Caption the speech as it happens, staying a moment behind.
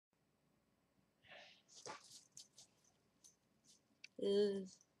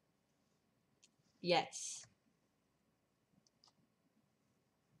Yes.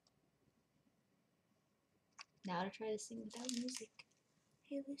 Now to try to sing without music.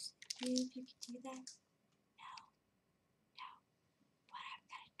 Hey, listen, you can do that. No, but I'm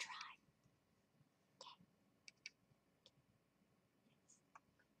gonna try.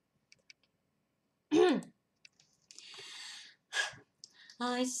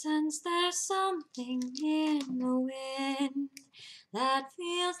 I sense there's something in the wind that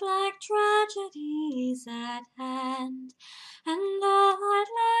feels like tragedy's at hand. And though I'd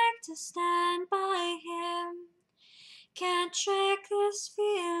like to stand by him, can't shake this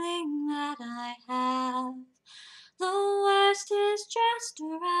feeling that I have. The worst is just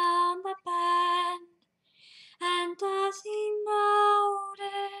around the bend. And does he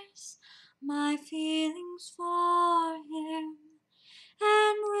notice my feelings for him?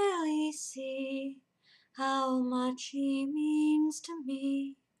 And will he see how much he means to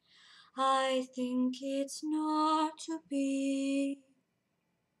me? I think it's not to be.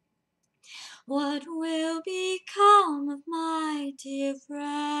 What will become of my dear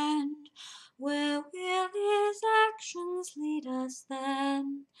friend? Where will his actions lead us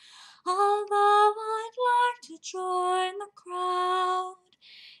then? Although I'd like to join the crowd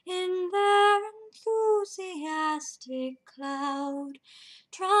in their enthusiastic cloud,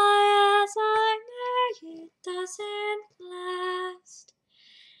 try as I may, it doesn't last.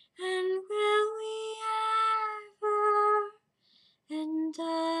 And will we ever end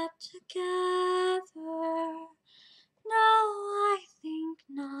up together? No, I think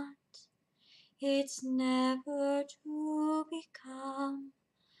not. It's never to become,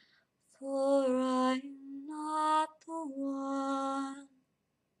 for I'm not the one.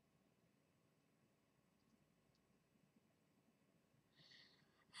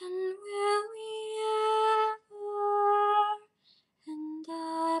 And will we ever end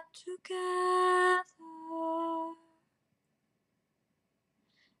up together?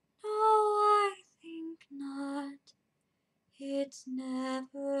 No, I think not. It's never